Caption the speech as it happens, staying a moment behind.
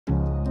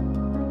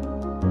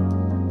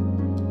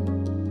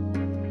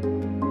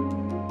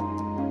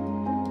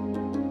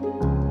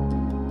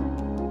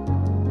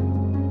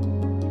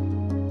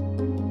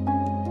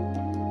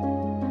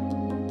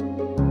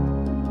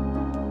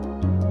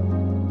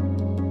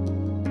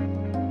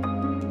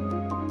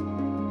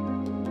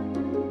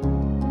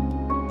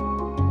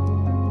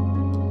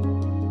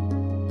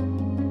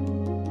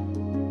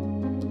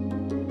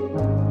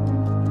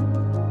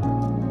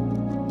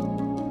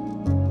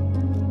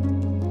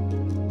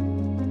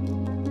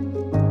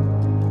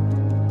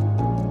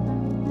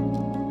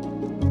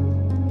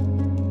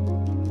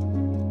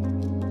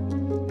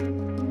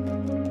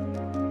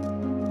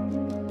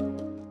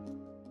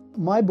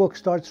my book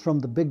starts from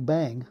the Big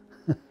Bang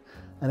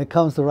and it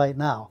comes to right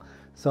now.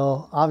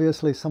 So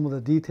obviously some of the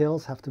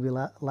details have to be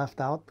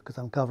left out because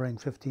I'm covering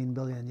 15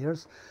 billion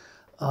years.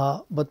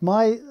 But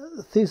my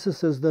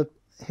thesis is that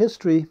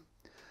history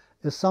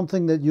is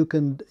something that you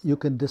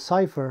can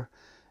decipher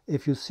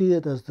if you see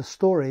it as the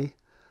story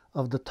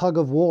of the tug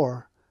of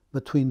war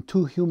between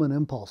two human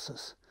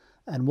impulses.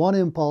 And one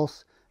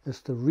impulse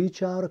is to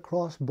reach out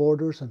across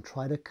borders and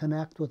try to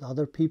connect with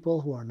other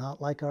people who are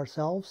not like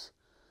ourselves.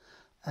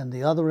 And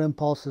the other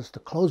impulse is to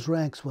close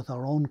ranks with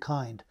our own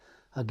kind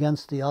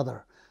against the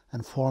other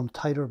and form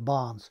tighter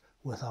bonds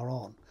with our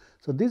own.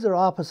 So these are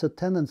opposite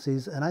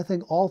tendencies, and I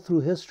think all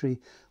through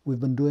history we've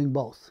been doing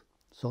both.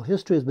 So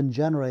history has been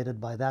generated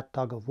by that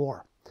tug of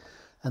war.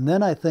 And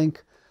then I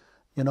think,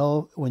 you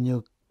know, when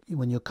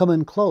you come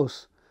in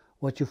close,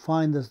 what you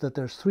find is that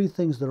there's three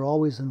things that are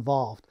always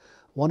involved.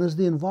 One is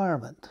the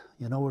environment.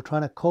 You know, we're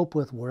trying to cope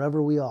with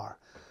wherever we are.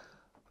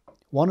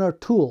 One are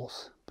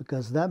tools,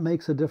 because that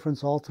makes a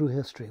difference all through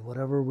history,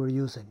 whatever we're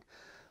using.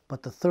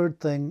 But the third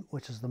thing,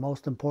 which is the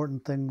most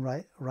important thing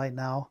right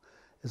now,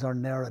 is our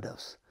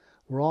narratives.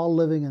 We're all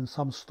living in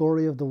some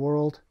story of the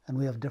world, and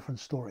we have different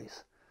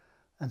stories.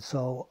 And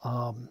so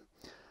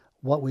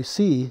what we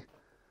see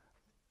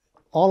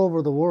all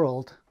over the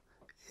world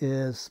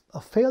is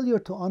a failure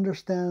to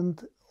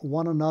understand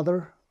one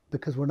another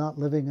because we're not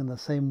living in the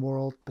same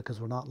world, because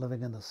we're not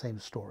living in the same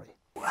story.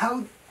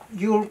 How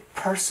your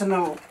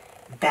personal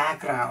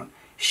background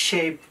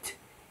shaped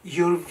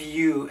your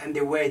view and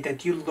the way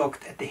that you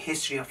looked at the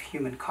history of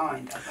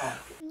humankind at all?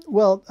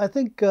 Well, I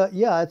think,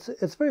 yeah,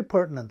 it's very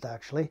pertinent,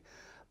 actually,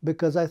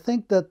 because I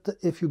think that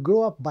if you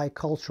grow up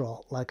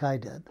bicultural, like I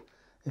did,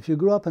 if you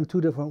grew up in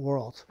two different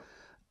worlds,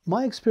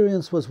 my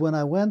experience was when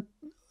I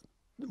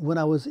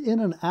was in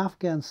an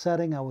Afghan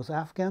setting, I was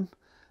Afghan,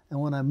 and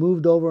when I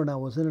moved over and I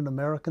was in an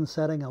American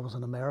setting, I was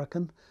an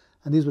American,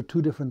 and these were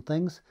two different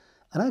things.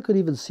 And I could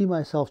even see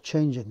myself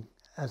changing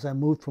as I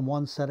moved from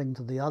one setting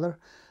to the other.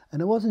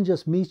 And it wasn't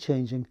just me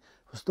changing,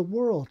 it was the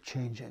world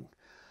changing.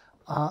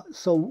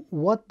 So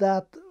what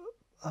that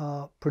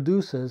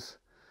produces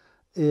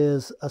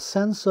is a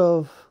sense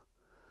of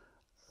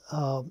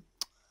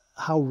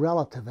how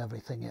relative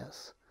everything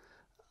is.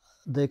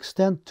 The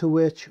extent to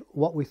which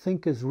what we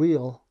think is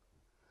real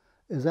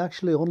is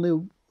actually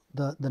only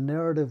the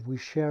narrative we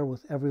share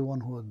with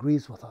everyone who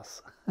agrees with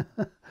us.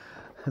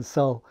 And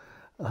so,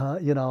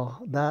 you know,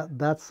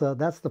 that's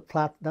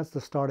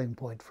the starting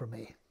point for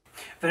me.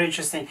 Very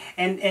interesting.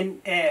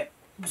 And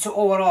so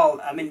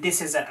overall, I mean,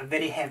 this is a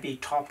very heavy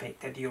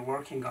topic that you're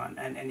working on,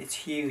 and it's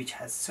huge,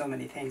 has so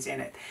many things in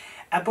it.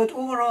 But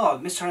overall,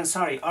 Mr.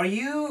 Ansary, are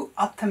you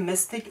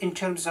optimistic in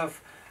terms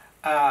of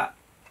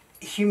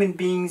human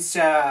beings'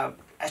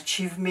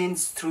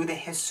 achievements through the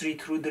history,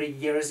 through the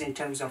years, in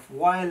terms of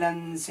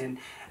violence and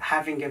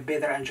having a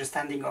better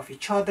understanding of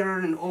each other?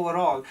 And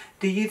overall,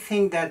 do you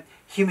think that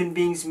human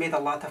beings made a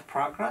lot of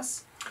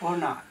progress or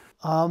not?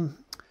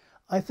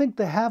 I think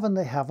they have and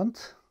they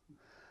haven't.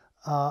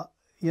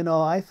 You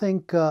know, I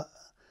think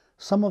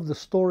some of the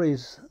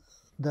stories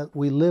that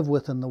we live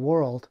with in the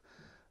world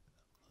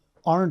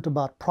aren't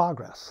about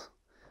progress.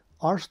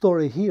 Our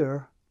story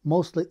here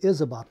mostly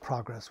is about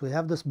progress. We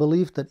have this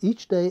belief that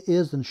each day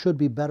is and should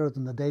be better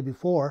than the day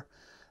before,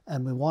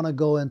 and we want to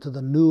go into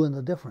the new and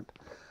the different.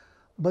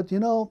 But you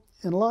know,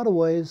 in a lot of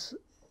ways,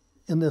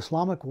 in the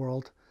Islamic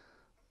world,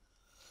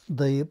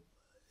 the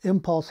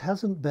impulse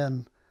hasn't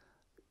been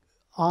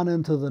on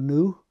into the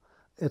new.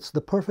 It's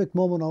the perfect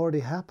moment already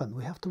happened.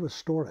 We have to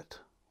restore it.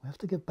 We have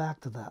to get back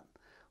to that.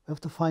 We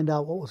have to find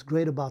out what was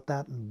great about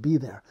that and be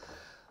there.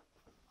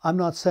 I'm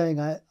not saying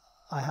I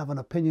have an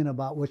opinion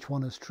about which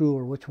one is true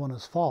or which one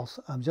is false.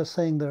 I'm just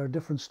saying there are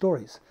different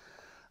stories.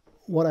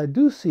 What I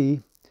do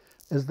see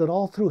is that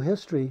all through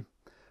history,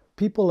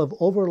 people have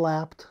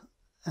overlapped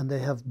and they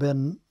have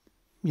been,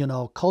 you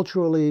know,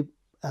 culturally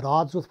at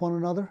odds with one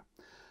another.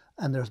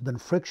 And there's been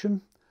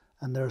friction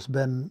and there's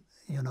been,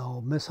 you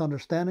know,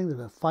 misunderstanding, there's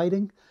been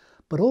fighting.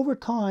 But over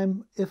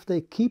time, if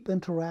they keep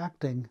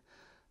interacting,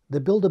 they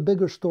build a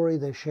bigger story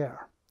they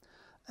share.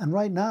 And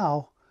right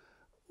now,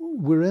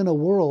 we're in a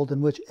world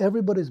in which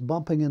everybody's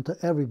bumping into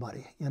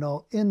everybody. You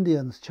know,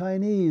 Indians,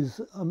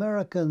 Chinese,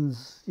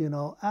 Americans, you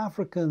know,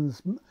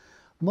 Africans,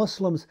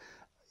 Muslims.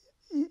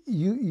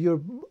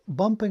 You're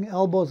bumping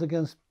elbows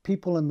against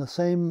people in the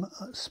same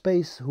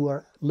space who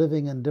are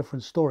living in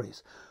different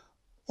stories.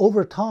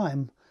 Over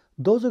time,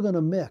 those are going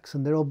to mix,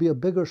 and there will be a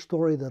bigger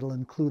story that will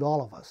include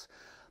all of us.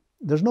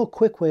 There's no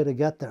quick way to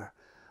get there.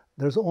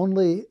 There's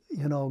only,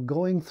 you know,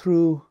 going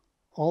through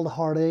all the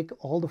heartache,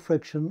 all the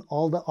friction,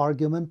 all the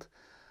argument,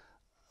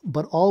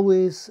 but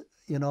always,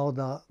 you know,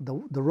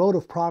 the road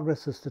of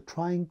progress is to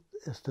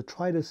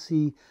try to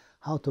see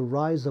how to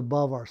rise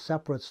above our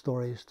separate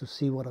stories to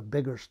see what a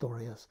bigger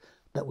story is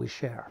that we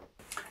share.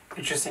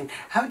 Interesting.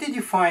 How did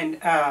you find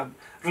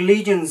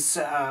religion's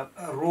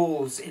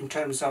roles in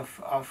terms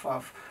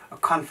of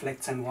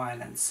conflicts and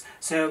violence?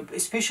 So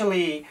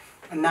especially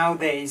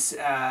nowadays,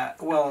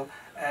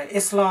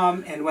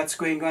 Islam and what's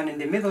going on in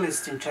the Middle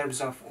East in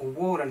terms of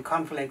war and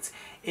conflicts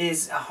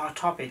is a hot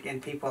topic,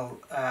 and people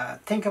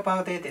think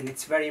about it, and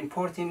it's very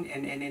important,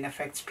 and it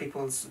affects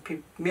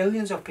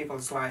millions of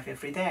people's life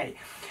every day.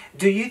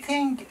 Do you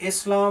think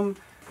Islam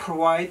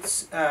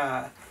provides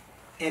a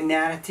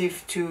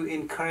narrative to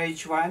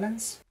encourage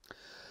violence?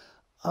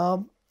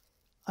 I'm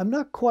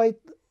not quite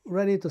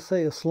ready to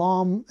say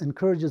Islam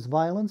encourages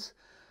violence,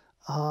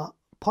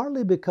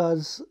 partly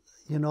because,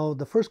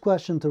 the first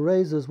question to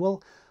raise is,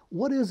 well,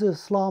 what is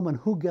Islam and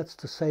who gets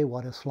to say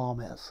what Islam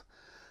is?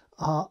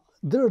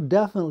 There are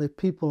definitely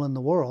people in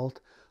the world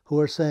who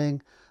are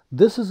saying,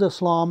 this is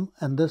Islam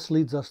and this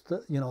leads us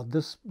to,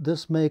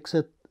 this makes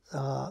it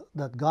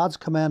that God's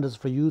command is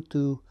for you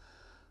to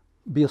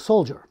be a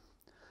soldier.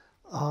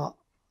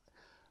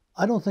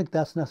 I don't think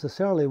that's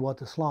necessarily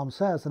what Islam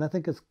says, and I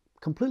think it's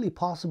completely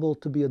possible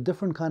to be a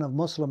different kind of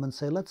Muslim and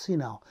say, let's see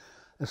now.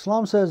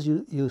 Islam says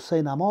you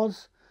say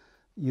namaz,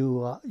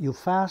 you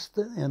fast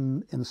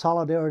in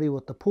solidarity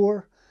with the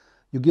poor,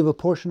 you give a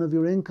portion of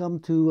your income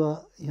to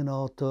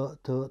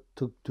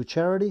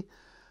charity.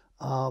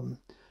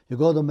 You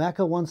go to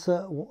Mecca once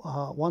a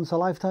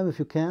lifetime if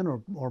you can,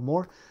 or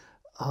more,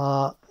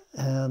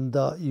 and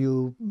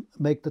you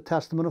make the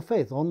testament of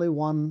faith. Only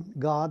one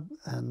God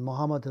and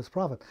Muhammad his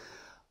prophet.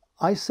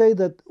 I say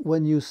that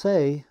when you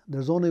say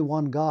there's only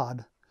one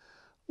God,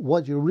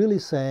 what you're really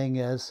saying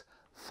is,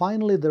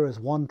 finally there is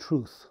one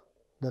truth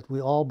that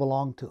we all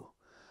belong to.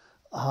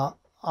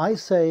 I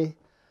say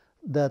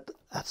that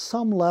at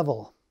some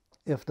level,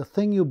 if the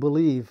thing you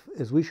believe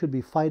is we should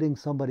be fighting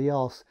somebody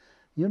else,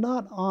 you're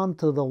not on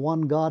to the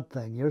one God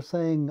thing. You're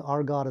saying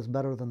our God is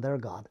better than their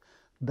God.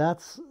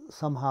 That's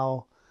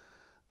somehow,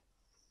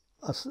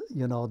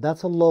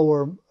 that's a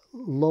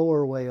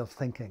lower way of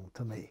thinking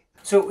to me.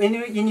 So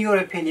in your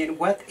opinion,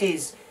 what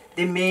is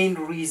the main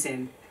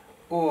reason,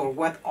 or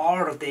what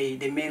are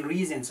the main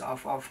reasons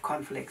of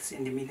conflicts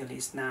in the Middle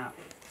East now,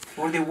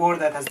 or the war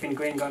that has been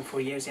going on for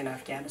years in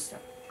Afghanistan?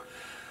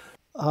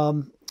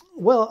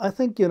 Well, I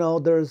think,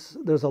 there's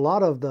a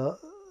lot of the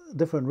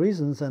different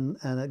reasons, and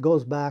it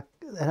goes back,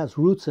 it has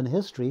roots in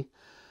history,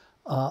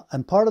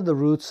 and part of the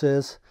roots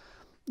is,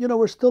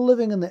 we're still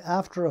living in the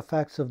after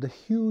effects of the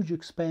huge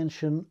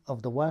expansion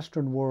of the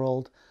Western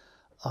world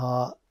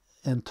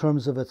in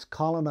terms of its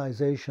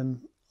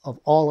colonization of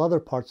all other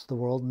parts of the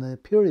world, and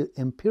the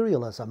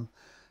imperialism,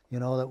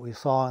 that we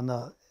saw in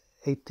the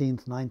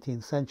 18th,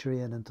 19th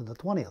century and into the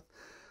 20th.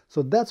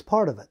 So that's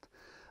part of it.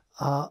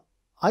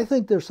 I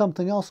think there's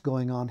something else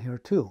going on here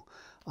too.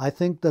 I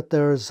think that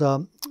there's,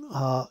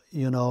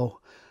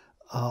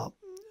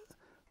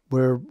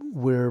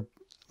 we're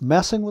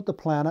messing with the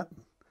planet.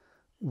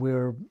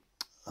 We're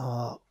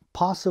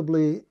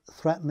possibly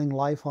threatening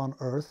life on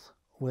Earth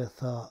with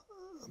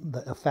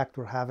the effect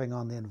we're having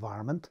on the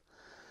environment.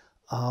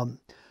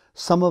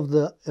 Some of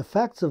the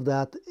effects of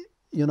that,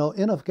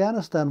 in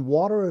Afghanistan,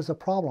 water is a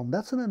problem.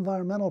 That's an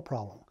environmental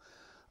problem.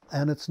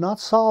 And it's not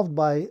solved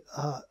by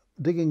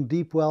digging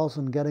deep wells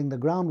and getting the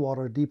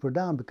groundwater deeper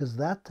down, because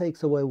that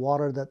takes away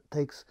water that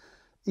takes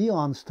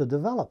eons to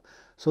develop.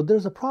 So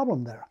there's a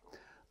problem there.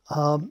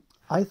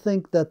 I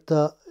think that,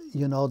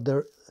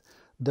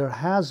 there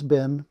has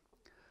been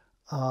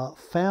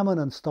famine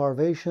and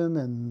starvation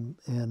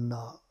in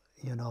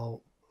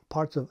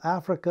parts of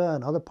Africa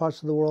and other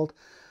parts of the world.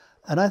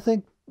 And I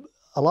think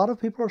a lot of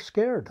people are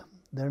scared.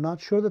 They're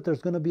not sure that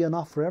there's going to be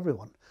enough for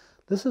everyone.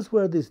 This is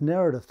where these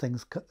narrative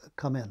things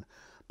come in.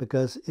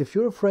 Because if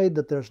you're afraid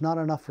that there's not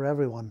enough for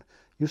everyone,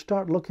 you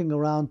start looking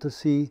around to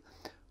see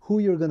who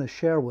you're going to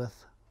share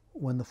with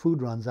when the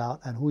food runs out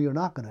and who you're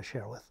not going to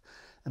share with.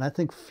 And I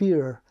think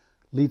fear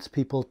leads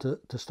people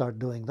to start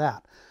doing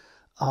that.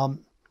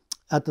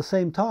 At the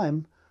same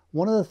time,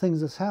 one of the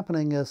things that's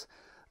happening is,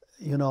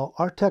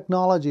 our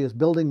technology is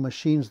building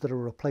machines that are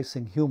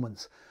replacing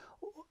humans.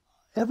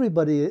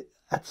 Everybody,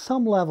 at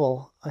some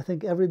level, I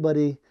think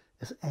everybody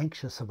is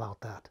anxious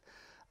about that.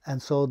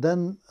 And so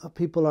then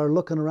people are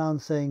looking around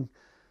saying,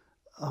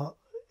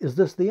 is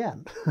this the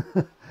end?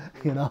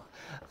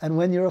 And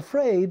when you're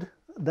afraid,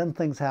 then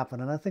things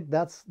happen. And I think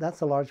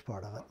that's a large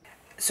part of it.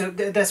 So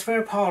that's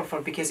very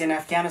powerful, because in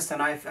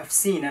Afghanistan I've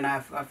seen, and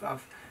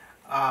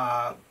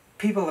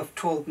people have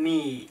told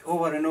me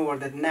over and over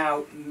that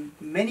now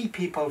many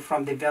people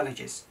from the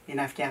villages in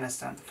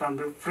Afghanistan, from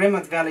the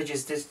remote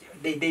villages,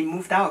 they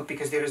moved out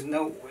because there is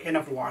no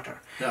enough water.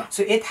 Yeah.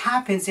 So it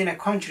happens in a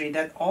country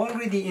that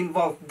already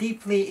involved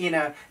deeply in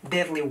a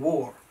deadly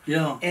war.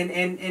 Yeah.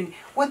 And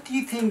what do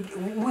you think?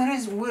 Where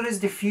is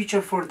the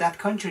future for that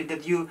country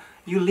that you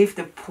lived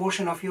a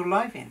portion of your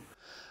life in?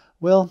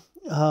 Well,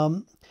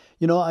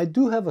 I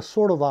do have a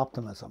sort of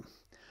optimism,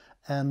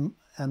 and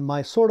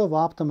my sort of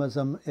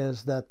optimism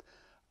is that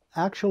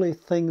actually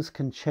things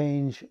can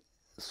change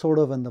sort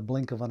of in the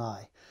blink of an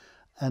eye.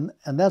 And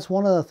that's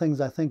one of the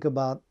things I think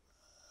about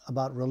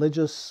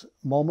religious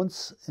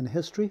moments in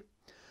history.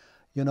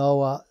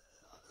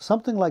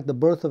 Something like the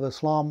birth of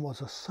Islam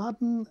was a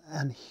sudden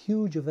and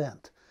huge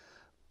event.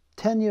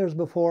 10 years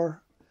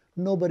before,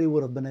 nobody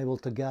would have been able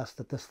to guess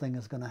that this thing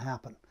is going to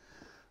happen.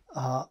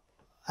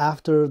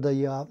 after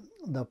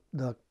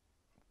the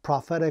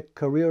prophetic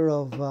career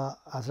of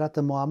Hazrat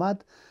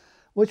Muhammad,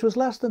 which was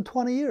less than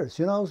 20 years.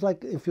 You know, it was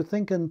like, if you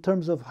think in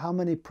terms of how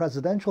many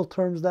presidential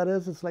terms that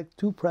is, it's like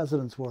 2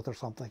 presidents worth or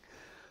something.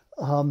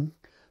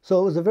 So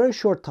it was a very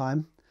short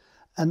time.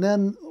 And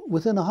then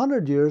within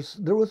 100 years,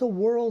 there was a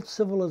world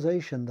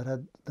civilization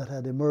that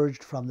had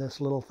emerged from this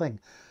little thing.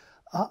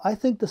 I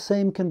think the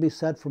same can be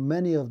said for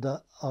many of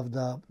the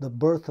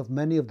birth of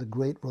many of the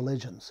great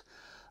religions.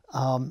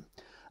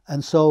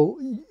 And so,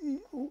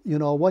 you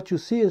know, what you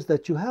see is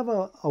that you have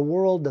a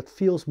world that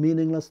feels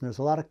meaningless, and there's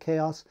a lot of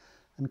chaos,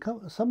 and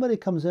somebody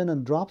comes in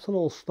and drops a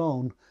little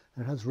stone,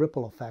 and it has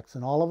ripple effects,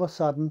 and all of a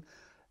sudden,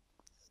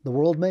 the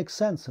world makes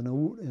sense in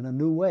a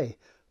new way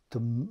to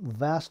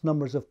vast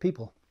numbers of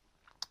people.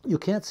 You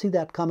can't see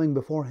that coming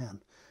beforehand.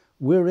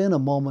 We're in a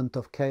moment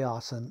of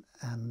chaos and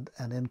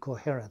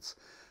incoherence.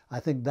 I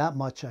think that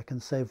much I can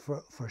say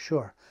for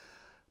sure.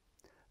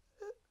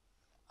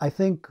 I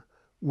think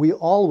we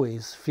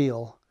always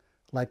feel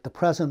like the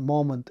present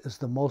moment is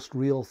the most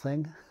real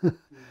thing.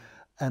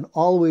 And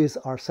always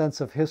our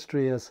sense of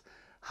history is,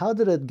 how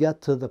did it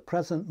get to the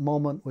present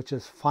moment, which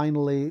is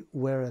finally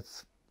where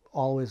it's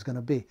always going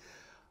to be?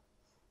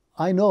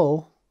 I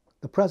know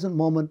the present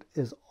moment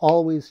is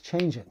always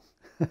changing.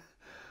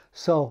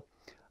 So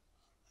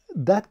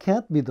that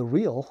can't be the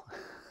real.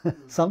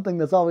 Something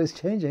that's always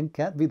changing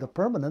can't be the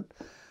permanent.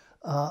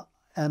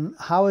 And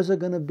how is it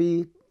going to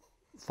be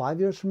 5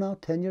 years from now,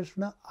 10 years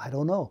from now? I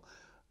don't know.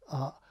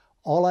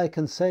 All I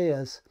can say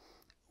is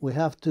we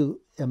have to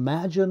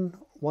imagine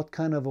what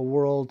kind of a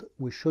world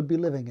we should be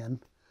living in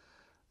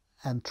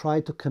and try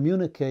to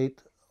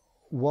communicate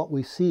what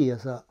we see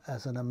as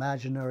an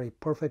imaginary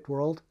perfect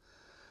world.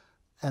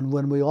 And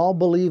when we all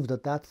believe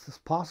that that's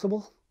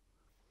possible,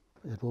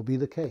 it will be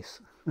the case.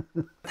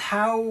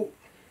 How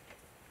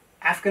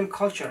Afghan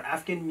culture,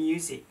 Afghan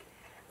music,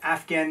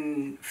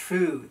 Afghan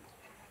food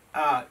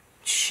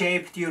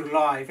shaped your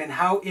life, and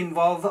how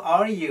involved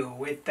are you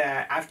with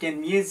Afghan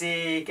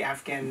music,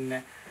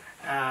 Afghan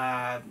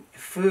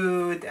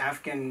food,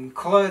 Afghan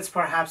clothes,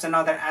 perhaps, and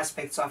other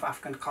aspects of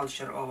Afghan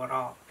culture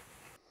overall?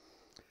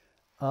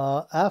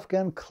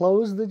 Afghan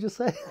clothes, did you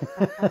say?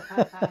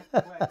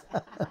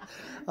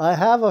 I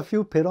have a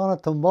few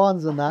pirona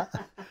tumbons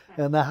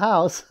in the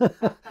house.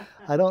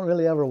 I don't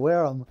really ever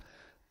wear them.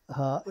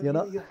 You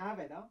know, you have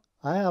it, huh?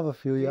 I have a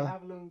few, Do yeah. you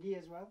have lungi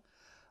as well?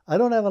 I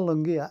don't have a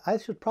lungi. I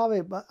should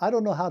probably, but I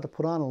don't know how to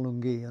put on a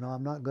lungi. You know,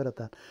 I'm not good at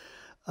that.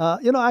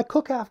 You know, I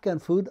cook Afghan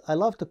food. I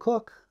love to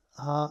cook.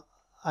 I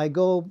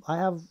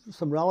have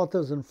some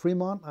relatives in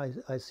Fremont.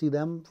 I see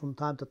them from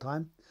time to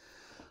time.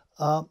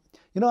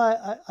 You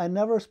know, I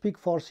never speak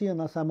Farsi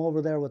unless I'm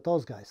over there with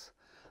those guys.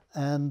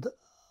 And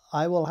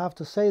I will have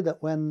to say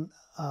that when,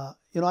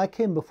 you know, I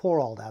came before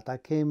all that. I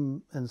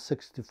came in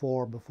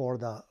 '64, before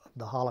the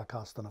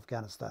Holocaust in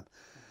Afghanistan.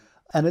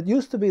 And it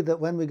used to be that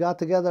when we got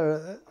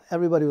together,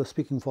 everybody was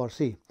speaking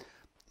Farsi.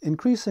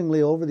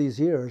 Increasingly over these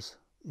years,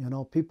 you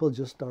know, people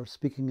just are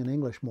speaking in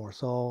English more.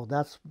 So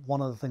that's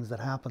one of the things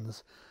that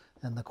happens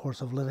in the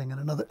course of living in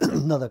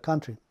another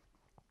country.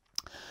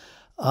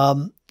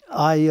 How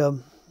about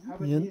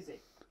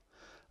music?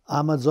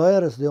 Ahmad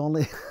Zoyer is the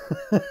only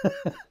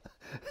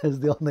is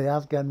the only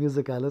Afghan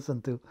music I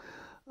listen to.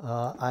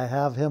 I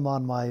have him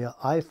on my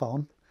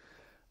iPhone.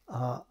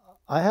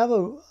 I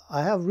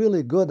have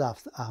really good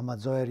Ahmad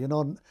Zoyer. You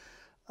know,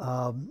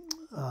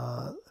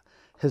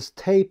 his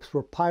tapes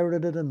were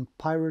pirated,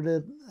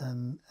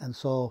 and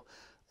so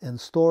in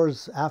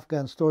stores,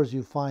 Afghan stores,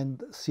 you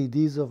find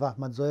CDs of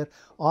Ahmad Zoyer.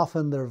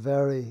 Often they're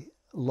very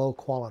low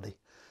quality.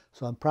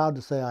 So I'm proud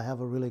to say I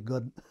have a really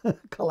good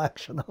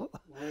collection of.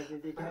 Where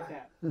did you get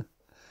that?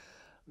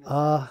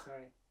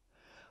 Sorry.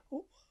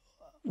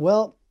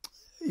 Well,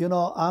 you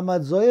know,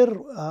 Ahmad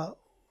Zoyer,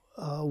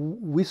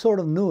 we sort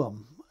of knew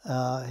him.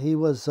 He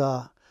was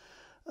the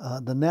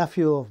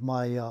nephew of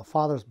my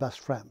father's best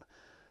friend.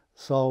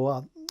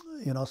 So,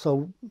 you know,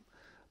 so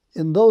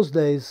in those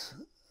days,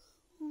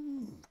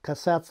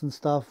 cassettes and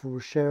stuff were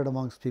shared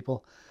amongst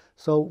people.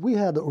 So we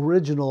had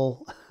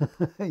original,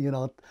 you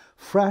know,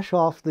 fresh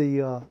off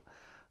the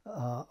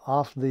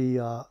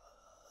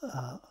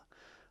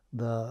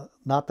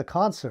not the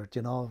concert,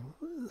 you know,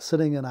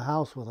 sitting in a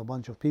house with a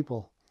bunch of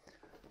people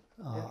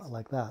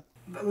like that.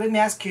 But let me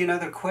ask you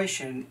another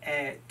question.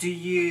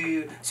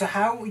 So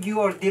how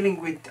you are dealing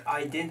with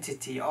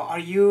identity? Are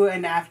you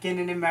an Afghan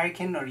and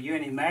American? Are you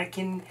an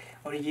American?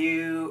 Are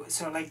you,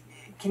 so like,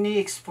 can you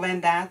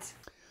explain that?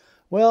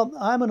 Well,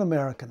 I'm an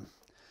American.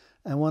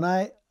 And when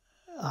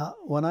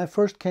I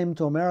first came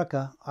to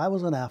America, I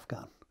was an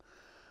Afghan.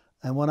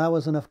 And when I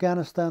was in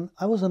Afghanistan,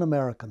 I was an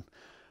American.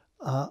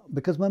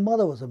 Because my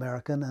mother was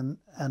American,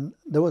 and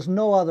there was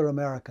no other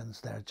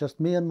Americans there, just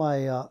me and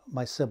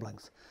my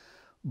siblings.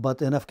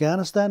 But in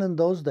Afghanistan in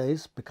those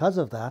days, because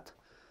of that,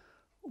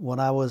 when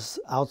I was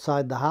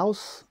outside the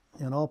house,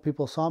 you know,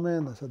 people saw me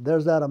and they said,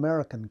 "There's that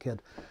American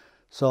kid."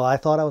 So I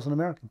thought I was an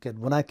American kid.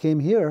 When I came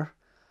here,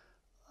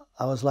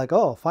 I was like,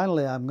 "Oh,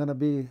 finally I'm going to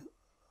be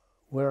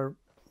where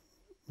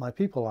my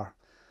people are."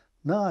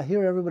 No, I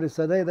hear everybody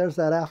say, hey, there's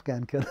that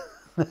Afghan kid.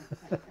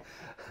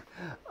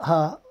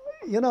 uh,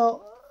 you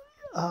know,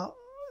 uh,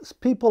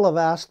 people have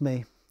asked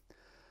me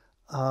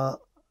uh,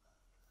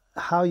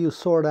 how you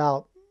sort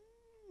out,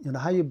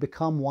 how you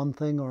become one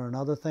thing or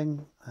another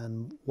thing,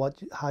 and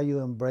how you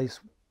embrace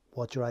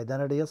what your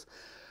identity is.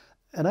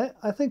 And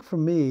I think for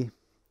me,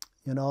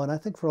 and I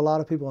think for a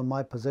lot of people in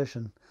my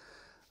position,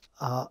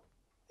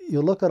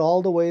 you look at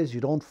all the ways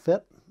you don't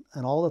fit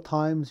and all the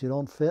times you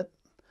don't fit,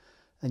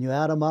 and you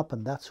add them up,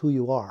 and that's who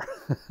you are.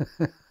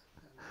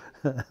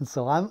 And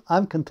so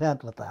I'm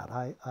content with that.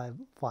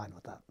 I'm fine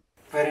with that.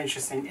 Very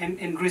interesting.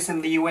 And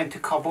recently you went to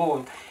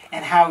Kabul,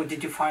 and how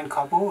did you find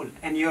Kabul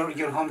and your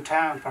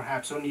hometown,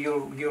 perhaps, or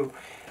your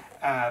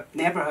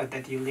neighborhood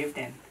that you lived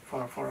in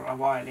for a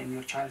while in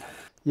your childhood?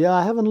 Yeah,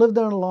 I haven't lived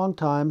there in a long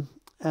time,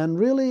 and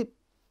really,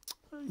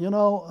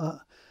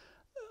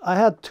 I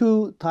had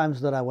 2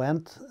 times that I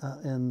went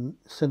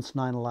since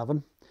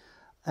 9/11,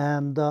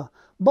 and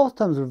both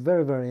times were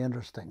very, very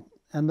interesting.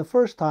 And the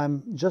first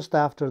time, just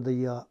after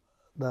the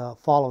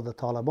fall of the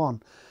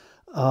Taliban,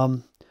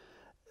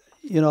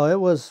 it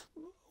was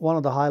one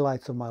of the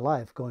highlights of my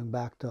life, going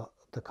back to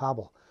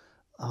Kabul.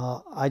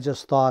 I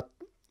just thought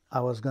I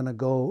was going to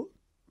go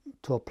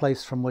to a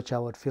place from which I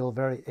would feel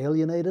very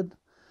alienated,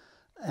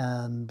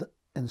 and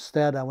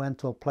instead I went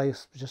to a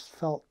place that just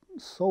felt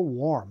so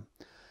warm.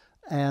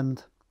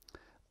 And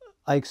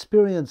I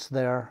experienced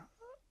there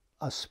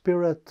a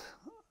spirit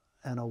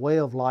and a way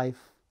of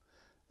life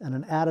and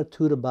an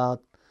attitude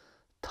about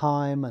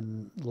time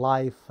and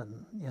life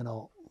and,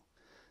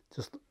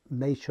 just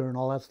nature and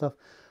all that stuff,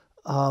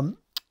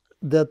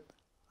 that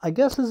I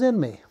guess is in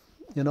me.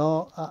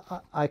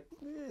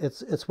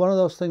 It's one of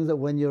those things that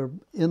when you're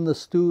in the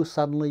stew,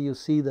 suddenly you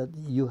see that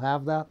you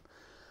have that.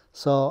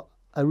 So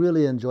I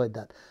really enjoyed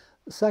that.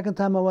 The second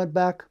time I went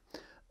back,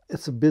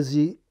 it's a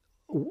busy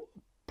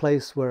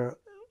place where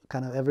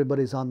kind of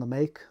everybody's on the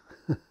make.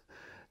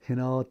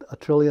 $1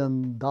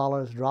 trillion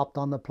dropped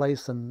on the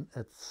place, and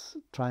it's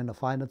trying to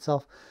find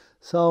itself.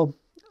 So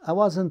I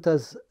wasn't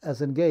as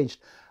engaged.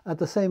 At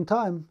the same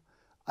time,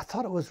 I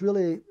thought it was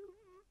really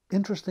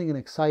interesting and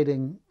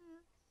exciting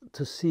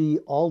to see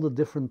all the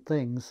different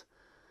things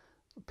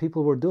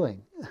people were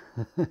doing.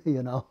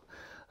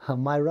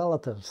 My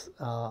relatives,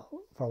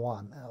 for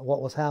one,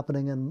 what was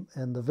happening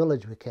in the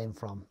village we came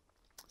from.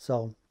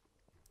 So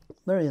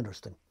very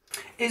interesting.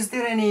 Is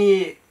there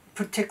any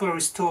particular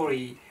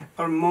story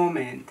or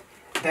moment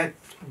that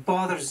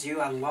bothers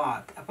you a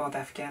lot about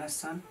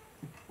Afghanistan,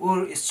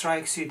 or it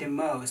strikes you the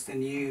most, and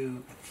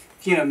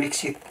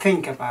makes you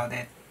think about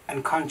it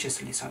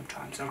unconsciously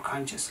sometimes, or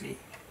consciously?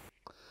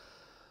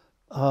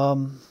 I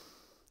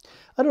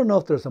don't know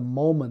if there's a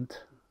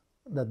moment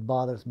that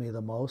bothers me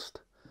the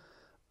most.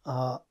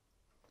 I've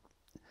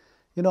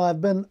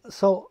been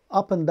so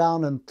up and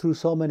down and through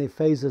so many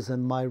phases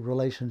in my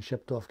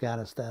relationship to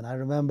Afghanistan. I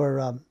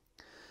remember,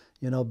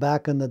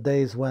 back in the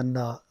days when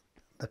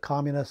the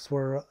communists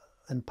were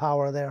in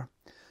power there,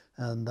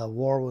 and the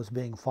war was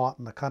being fought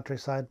in the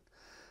countryside.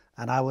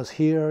 And I was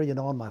here,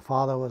 and my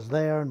father was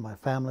there, and my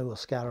family was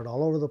scattered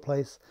all over the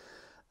place.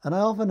 And I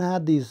often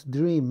had these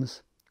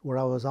dreams where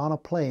I was on a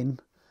plane,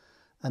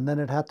 and then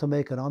it had to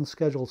make an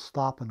unscheduled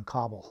stop in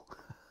Kabul.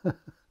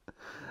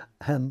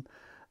 and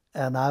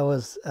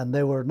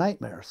they were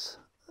nightmares.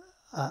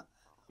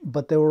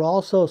 But they were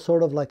also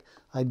sort of like,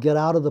 I'd get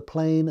out of the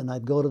plane and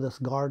I'd go to this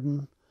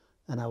garden,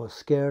 and I was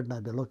scared, and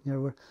I'd be looking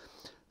everywhere.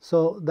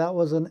 So that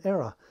was an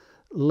era.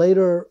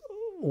 Later,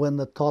 when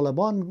the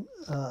Taliban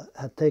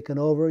had taken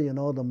over, the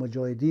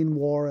Mujahideen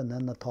war and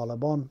then the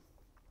Taliban,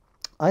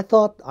 I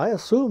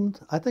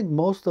think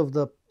most of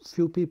the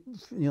few people,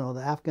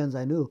 the Afghans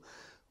I knew,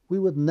 we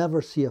would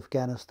never see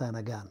Afghanistan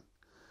again.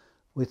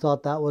 We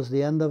thought that was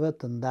the end of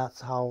it, and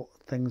that's how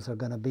things are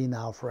going to be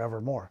now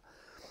forevermore.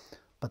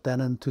 But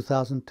then in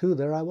 2002,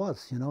 there I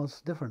was,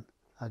 it's different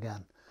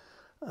again.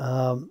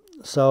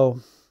 It's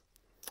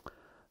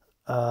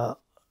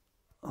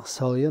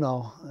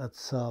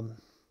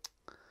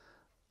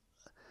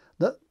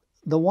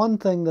the one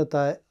thing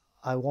that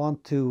I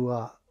want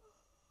to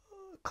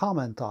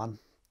comment on.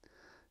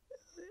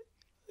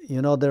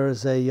 There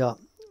is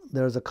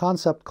a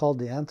concept called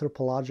the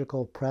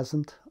anthropological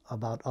present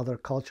about other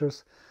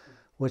cultures,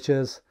 which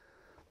is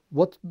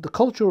what the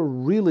culture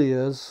really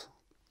is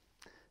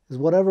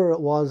whatever it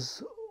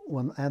was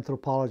when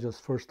anthropologists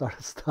first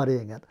started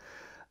studying it.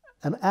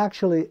 And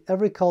actually,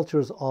 every culture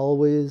is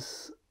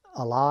always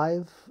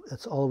alive.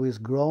 It's always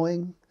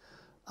growing.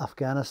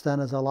 Afghanistan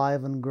is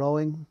alive and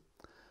growing.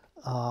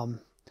 I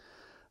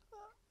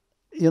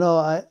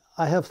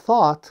have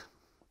thought,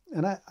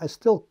 and I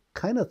still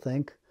kind of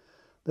think,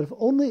 that if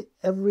only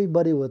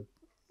everybody would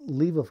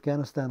leave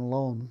Afghanistan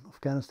alone,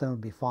 Afghanistan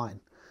would be fine.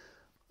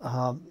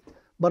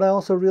 But I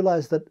also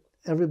realize that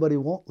everybody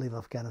won't leave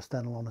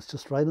Afghanistan alone. It's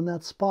just right in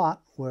that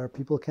spot where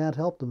people can't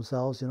help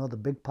themselves. The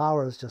big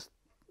powers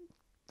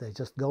they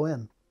just go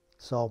in.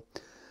 So,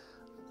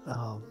 if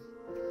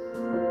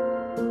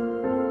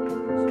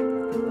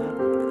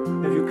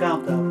you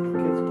count that, the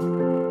kids.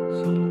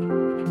 So,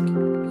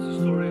 it's a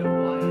story of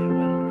why I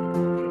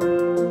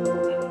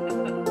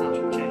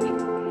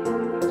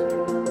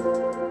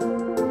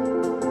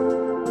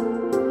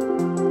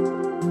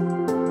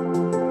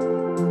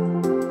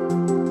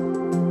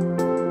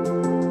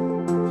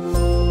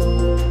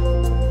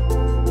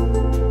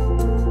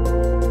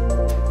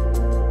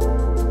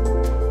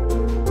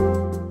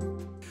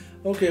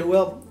Okay,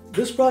 well,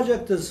 this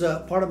project is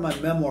part of my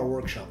memoir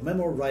workshop,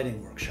 memoir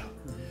writing workshop.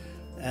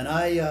 And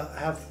I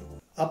have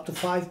up to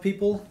 5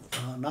 people,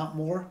 not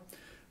more,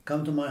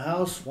 come to my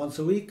house once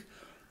a week.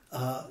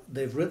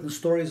 They've written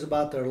stories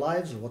about their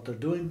lives or what they're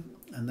doing,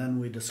 and then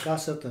we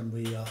discuss it and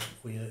we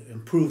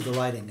improve the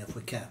writing if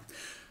we can.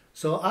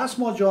 So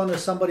Asma John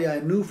is somebody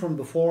I knew from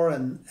before,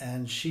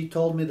 and she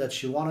told me that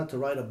she wanted to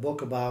write a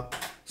book about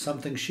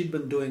something she'd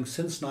been doing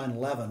since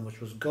 9/11,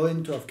 which was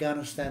going to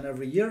Afghanistan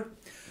every year,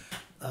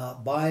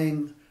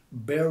 buying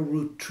bare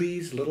root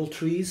trees, little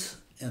trees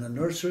in a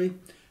nursery,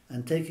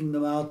 and taking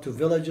them out to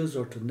villages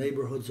or to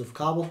neighborhoods of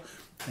Kabul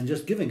and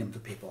just giving them to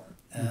people.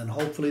 And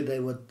hopefully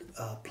they would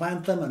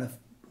plant them, and if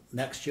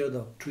next year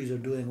the trees are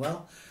doing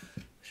well,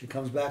 she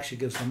comes back, she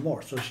gives them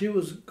more. So she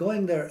was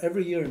going there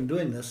every year and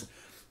doing this,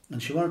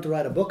 and she wanted to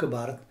write a book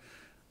about it,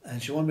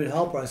 and she wanted me to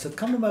help her. I said,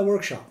 come to my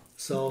workshop.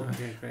 So,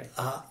 okay, great.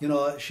 you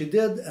know, she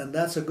did, and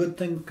that's a good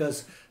thing,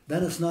 because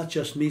then it's not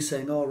just me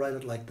saying, oh, write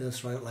it like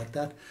this, write it like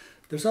that.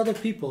 There's other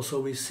people, so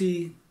we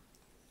see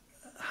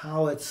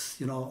how it's,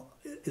 you know,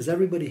 is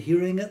everybody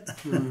hearing it?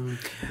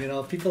 You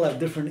know, people have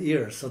different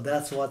ears, so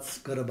that's what's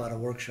good about a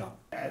workshop.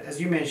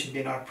 As you mentioned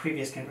in our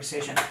previous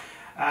conversation,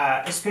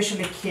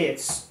 especially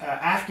kids,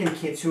 Afghan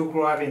kids who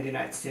grew up in the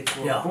United States,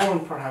 who were born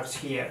perhaps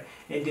here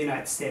in the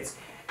United States.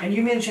 And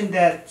you mentioned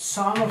that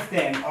some of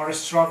them are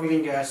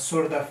struggling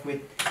sort of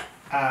with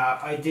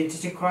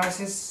identity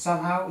crisis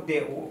somehow,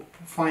 they're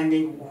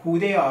finding who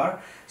they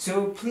are.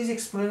 So please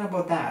explain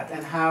about that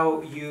and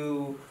how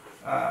you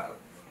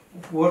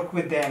work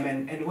with them,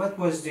 and what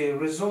was the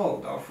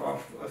result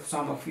of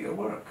some of your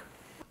work?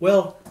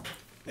 Well,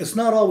 it's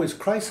not always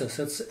crisis.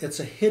 It's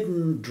a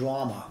hidden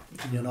drama.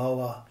 You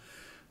know,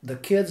 the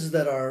kids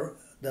that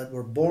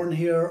were born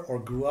here or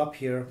grew up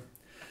here,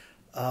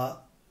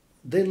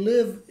 they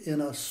live in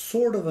a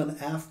sort of an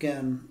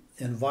Afghan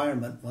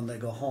environment when they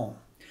go home.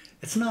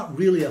 It's not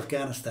really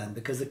Afghanistan,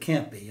 because it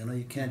can't be. You know,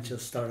 you can't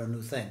just start a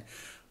new thing.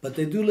 But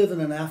they do live in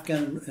an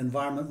Afghan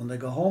environment when they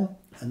go home,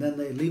 and then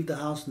they leave the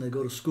house and they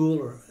go to school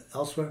or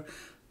elsewhere.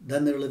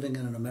 Then they're living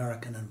in an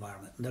American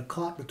environment, and they're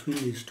caught between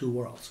these two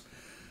worlds.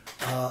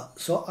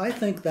 So I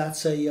think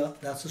that's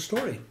a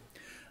story,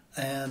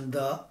 and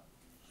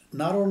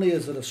not only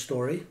is it a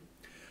story,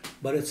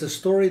 but it's a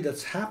story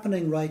that's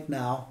happening right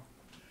now,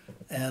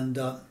 and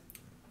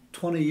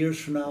 20 years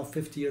from now,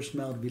 50 years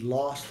from now, it'll be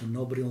lost, and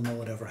nobody will know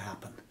what ever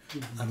happened,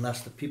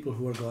 unless the people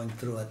who are going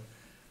through it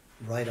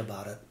write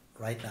about it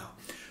right now.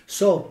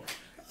 So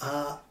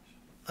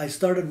I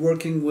started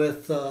working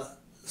with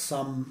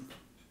some,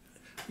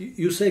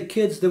 you say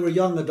kids, they were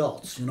young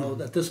adults. You know,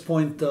 at this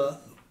point,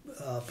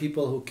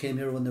 people who came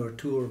here when they were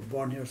 2 or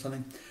born here or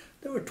something,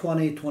 they were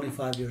 20,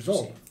 25 years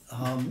old.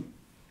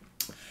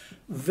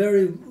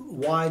 Very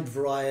wide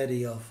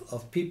variety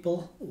of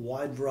people,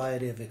 wide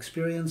variety of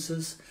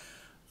experiences.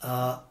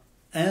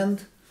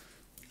 And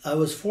I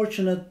was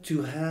fortunate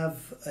to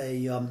have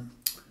a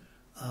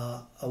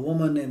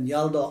woman named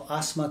Yalda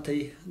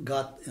Asmati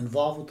got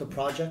involved with the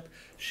project.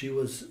 She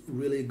was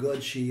really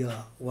good. She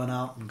went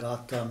out and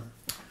got,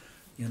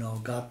 you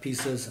know, got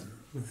pieces,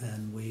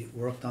 and we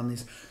worked on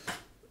these.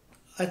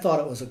 I thought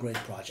it was a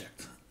great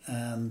project.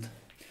 And,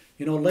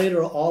 you know,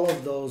 later all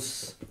of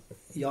those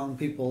young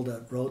people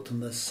that wrote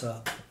in this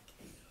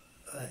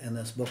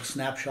book,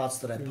 snapshots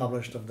that I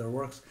published of their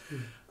works,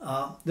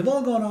 they've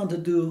all gone on to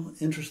do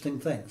interesting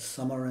things.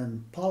 Some are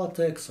in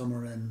politics, some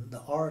are in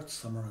the arts,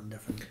 some are in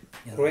different,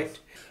 you know. Great.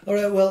 All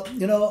right, well,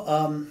 you know,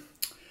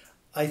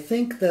 I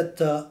think that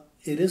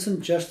it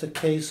isn't just a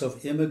case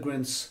of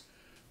immigrants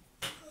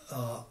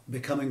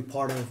becoming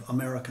part of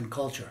American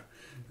culture.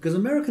 Because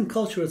American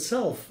culture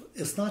itself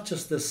is not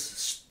just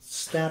this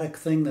static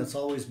thing that's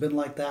always been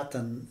like that,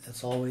 and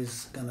it's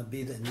always going to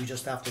be that you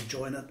just have to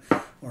join it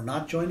or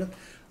not join it.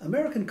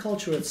 American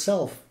culture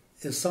itself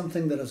is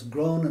something that has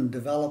grown and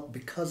developed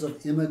because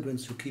of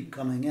immigrants who keep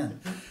coming in.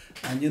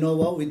 And you know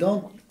what we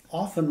don't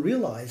often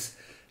realize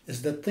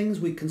is that things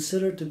we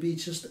consider to be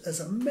just as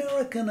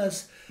American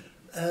as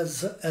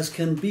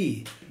can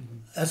be,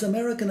 as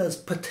American as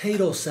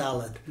potato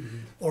salad,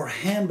 or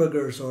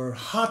hamburgers, or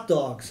hot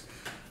dogs,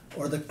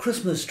 or the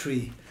Christmas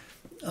tree,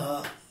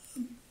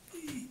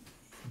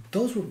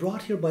 those were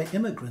brought here by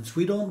immigrants.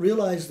 We don't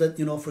realize that,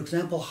 you know, for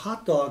example,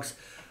 hot dogs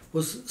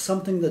was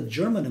something that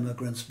German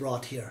immigrants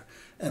brought here.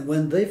 And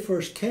when they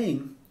first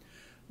came,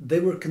 they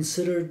were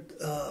considered,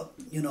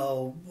 you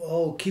know,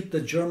 oh, keep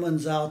the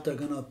Germans out, they're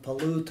going to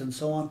pollute, and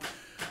so on.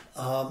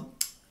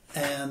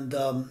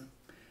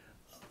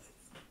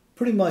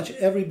 Pretty much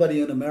everybody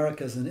in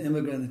America is an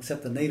immigrant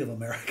except the Native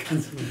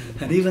Americans.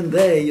 And even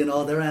they, you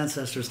know, their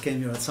ancestors came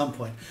here at some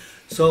point.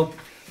 So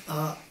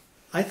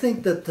I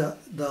think that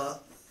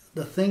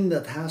the thing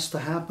that has to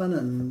happen,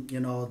 and,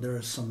 you know,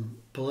 there's some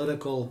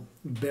political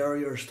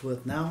barriers to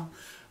it now,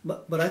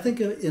 but I think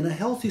in a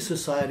healthy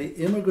society,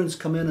 immigrants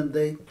come in and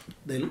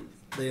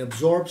they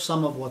absorb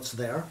some of what's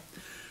there,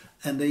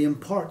 and they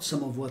impart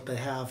some of what they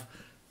have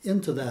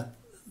into that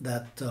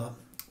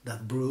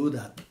brew,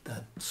 that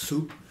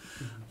soup.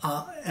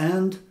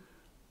 And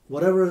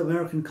whatever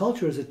American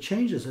culture is, it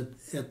changes,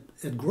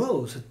 it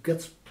grows, it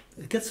gets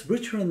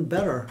richer and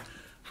better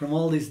from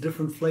all these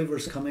different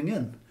flavors coming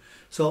in.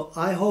 So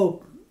I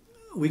hope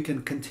we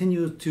can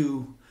continue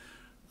to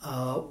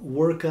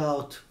work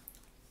out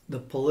the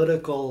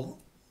political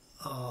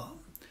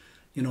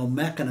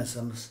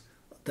mechanisms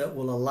that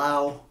will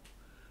allow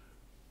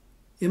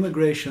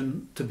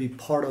immigration to be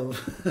part of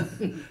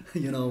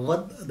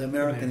what the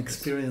American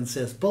experience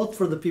is, both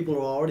for the people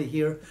who are already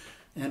here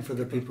and for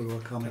the people who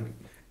are coming.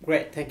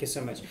 Great, thank you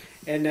so much.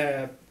 And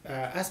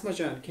Asma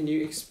John, can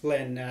you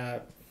explain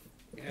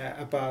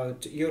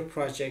about your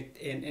project,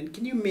 and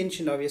can you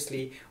mention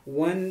obviously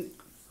one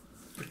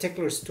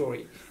particular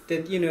story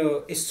that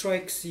it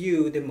strikes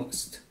you the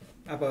most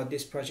about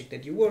this project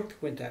that you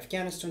went to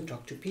Afghanistan,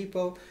 talked to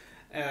people,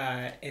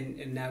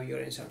 and now you're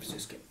in San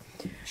Francisco.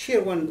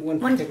 Share one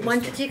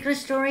particular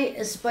story,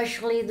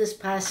 especially this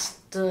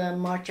past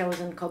March. I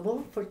was in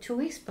Kabul for 2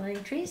 weeks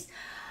planting trees.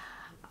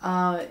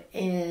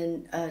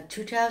 In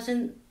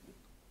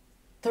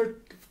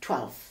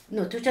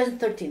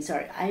 2013,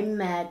 sorry, I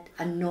met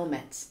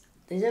nomads.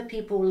 These are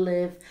people who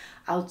live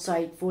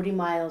outside 40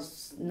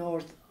 miles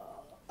north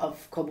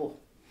of Kabul.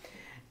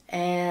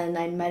 And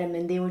I met them,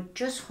 and they were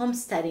just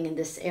homesteading in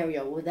this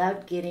area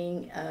without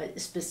getting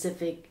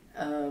specific,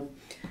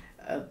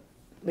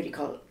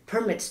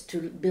 permits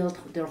to build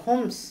their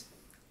homes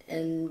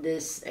in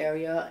this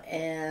area.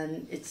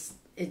 And it's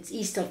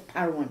east of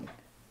Parwan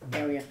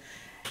area.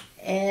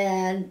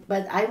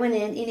 But I went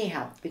in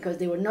anyhow because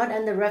they were not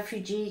under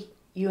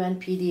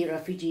UNPD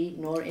refugee,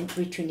 nor in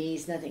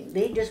Tunis, nothing.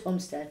 They just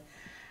homestead.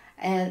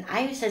 And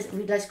I said,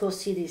 let's go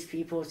see these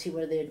people, see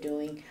what they're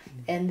doing.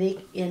 And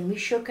we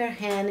shook our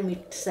hand, and we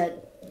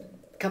said,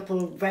 a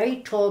couple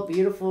very tall,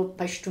 beautiful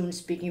Pashtun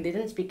speaking. They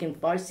didn't speak in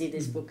Farsi. They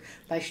spoke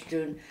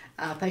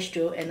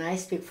Pashto, and I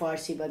speak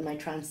Farsi, but my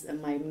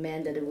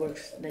man that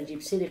works, Najib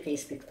Siddiqui,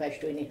 speaks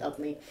Pashto, and he helped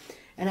me.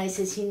 And I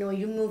says,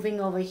 you're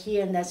moving over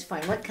here, and that's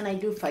fine. What can I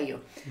do for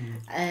you?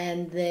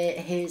 And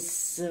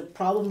his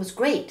problem was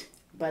great,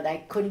 but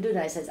I couldn't do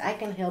that. I says, I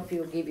can help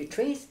you, give you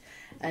trees.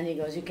 And he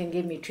goes, you can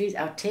give me trees,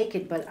 I'll take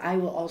it, but I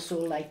will also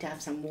like to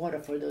have some water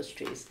for those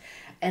trees.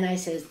 And I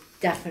says,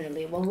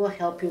 definitely, well, we'll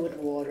help you with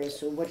water,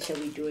 so what shall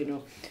we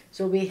do,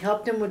 So we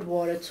helped him with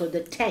water, so the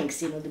tanks,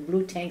 the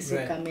blue tanks,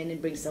 right, will come in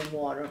and bring some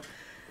water.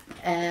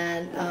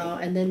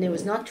 And then there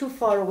was not too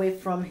far away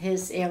from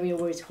his area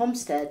where his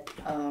homestead,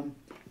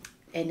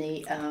 in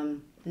a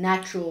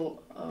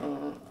natural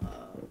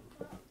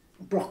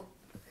brook.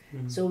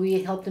 So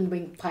we helped him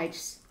bring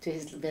pipes to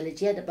his village.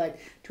 He had about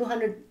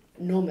 200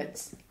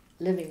 nomads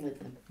living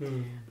with him.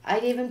 I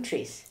gave him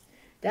trees.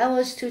 That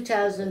was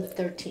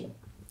 2013.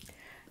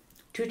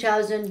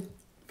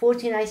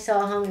 2014 I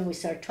saw him and we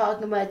started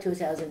talking about it.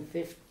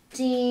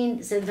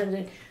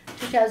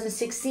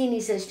 2016 he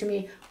says to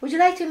me, would you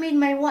like to meet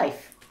my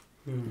wife?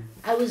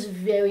 I was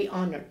very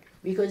honored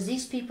because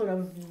these people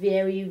are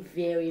very,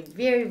 very,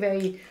 very,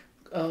 very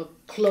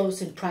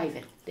close and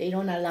private. They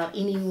don't allow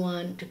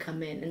anyone to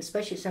come in, and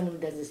especially someone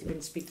who doesn't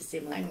even speak the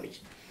same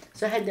language.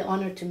 So I had the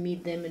honor to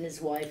meet them and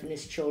his wife and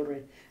his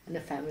children and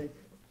the family.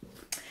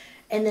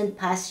 And then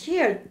past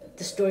year,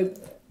 the story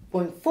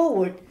going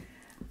forward,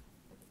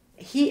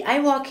 I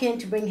walk in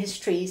to bring his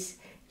trees.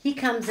 He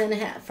comes in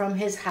from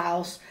his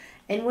house,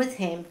 and with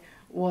him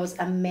was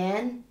a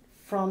man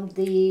from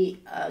the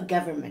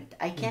government.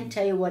 I can't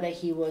tell you whether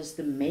he was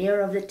the mayor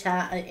of the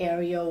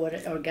area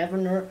or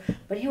governor,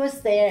 but he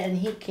was there, and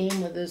he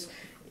came with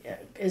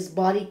his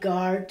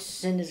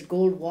bodyguards and his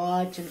gold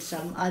watch and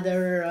some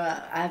other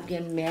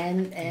Afghan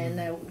men and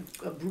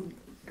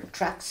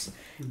trucks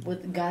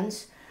with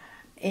guns.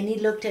 And he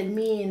looked at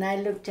me and I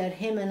looked at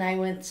him and I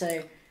went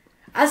say,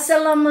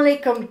 Assalamu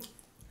alaikum.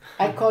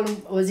 I call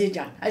him Wazir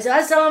Jan. I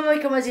said, Assalamu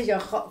alaikum Wazir Jan.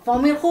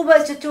 Famil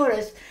khuba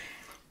chaturas.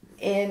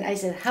 And I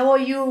said, how are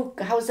you?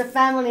 How's the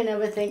family and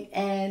everything?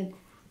 And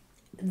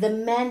the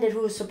man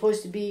who was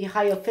supposed to be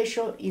high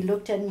official, he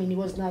looked at me and he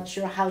was not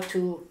sure how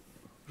to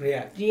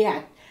react.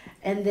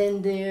 And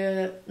then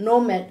the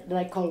nomad that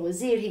I call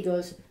Wazir, he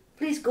goes,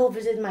 please go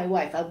visit my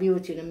wife. I'll be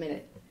with you in a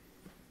minute.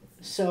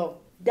 So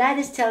that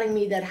is telling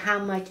me that how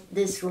much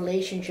this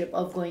relationship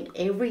of going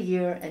every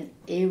year and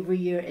every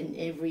year and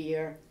every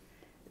year,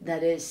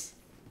 that is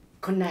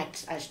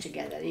connects us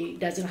together. It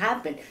doesn't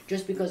happen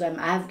just because I'm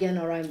Afghan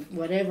or I'm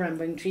whatever, I'm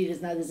being treated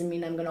now doesn't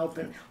mean I'm going to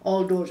open,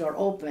 all doors are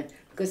open.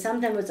 Because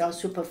sometimes it's all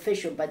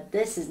superficial, but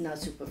this is not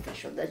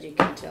superficial, as you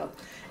can tell.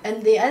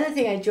 And the other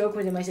thing, I joke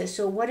with him, I said,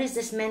 so what is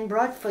this man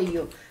brought for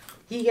you?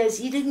 He goes,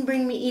 he didn't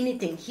bring me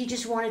anything. He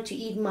just wanted to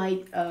eat my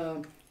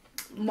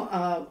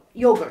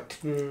yogurt.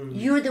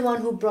 You're the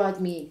one who brought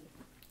me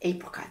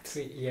apricots.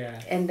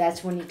 Yeah. And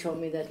that's when he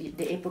told me that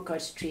the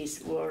apricots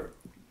trees were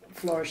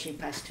flourishing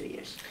past 2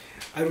 years.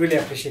 I really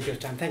appreciate your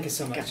time. Thank you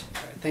so much.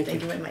 Okay.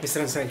 Thank you very much. Mr.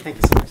 Ansary, thank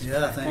you so much.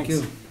 Yeah, thank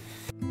you.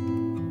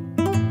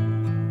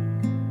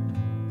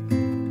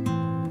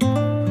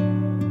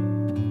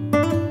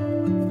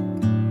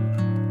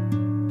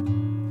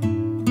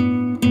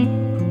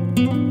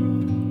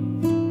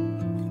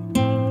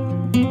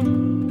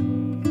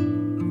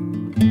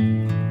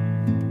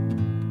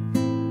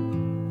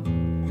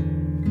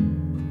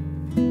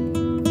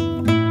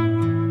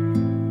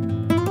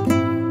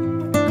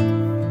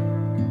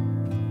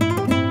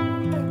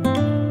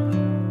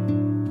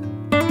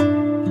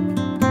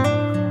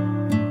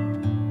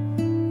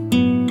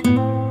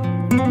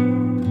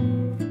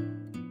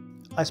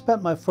 I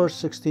spent my first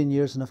 16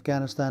 years in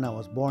Afghanistan. I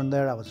was born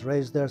there, I was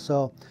raised there,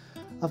 so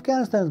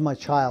Afghanistan is my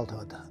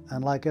childhood.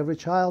 And like every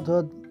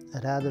childhood,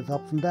 it had its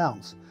ups and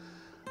downs.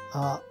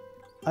 I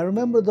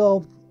remember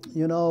though,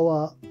 you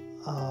know,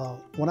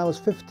 when I was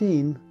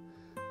 15,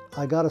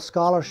 I got a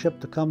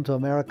scholarship to come to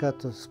America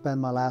to spend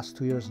my last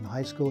 2 years in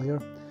high school here.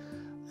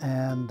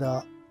 And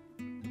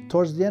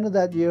towards the end of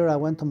that year, I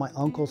went to my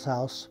uncle's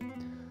house,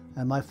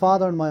 and my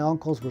father and my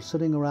uncles were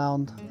sitting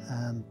around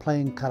and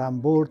playing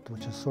karamburt,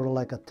 which is sort of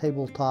like a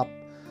tabletop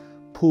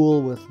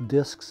pool with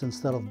discs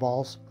instead of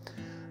balls.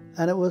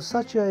 And it was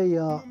such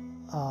a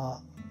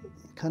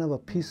kind of a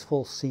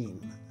peaceful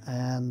scene.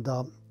 And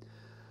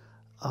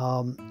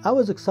I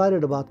was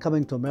excited about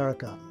coming to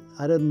America.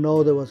 I didn't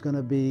know there was going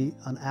to be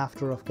an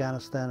after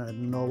Afghanistan. I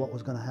didn't know what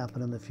was going to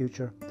happen in the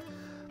future.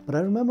 But I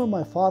remember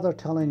my father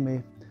telling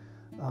me,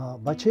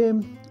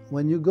 Bachim,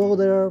 when you go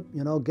there,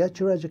 you know, get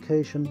your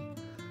education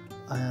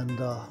and,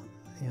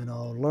 you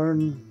know,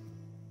 learn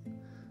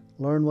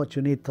what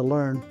you need to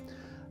learn,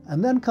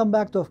 and then come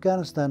back to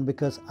Afghanistan,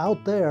 because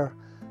out there,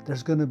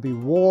 there's going to be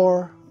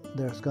war,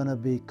 there's going to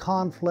be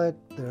conflict,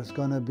 there's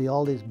going to be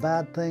all these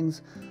bad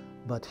things.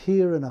 But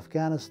here in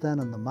Afghanistan,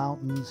 in the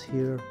mountains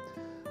here,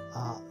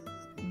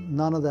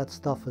 none of that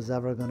stuff is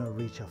ever going to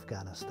reach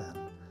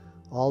Afghanistan.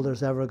 All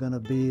there's ever going to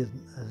be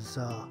is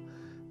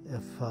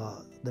if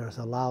there's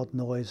a loud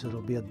noise,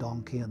 it'll be a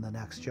donkey in the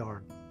next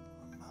yard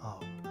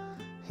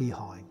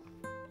hee-hawing.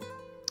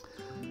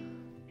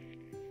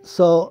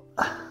 So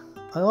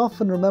I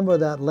often remember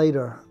that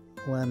later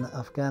when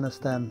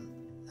Afghanistan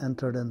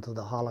entered into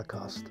the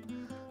Holocaust,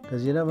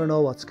 because you never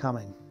know what's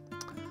coming.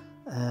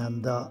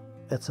 And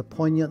it's a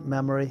poignant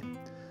memory,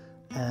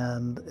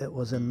 and it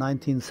was in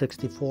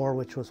 1964,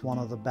 which was one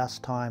of the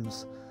best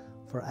times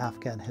for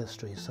Afghan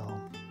history, so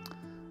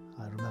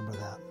I remember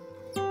that.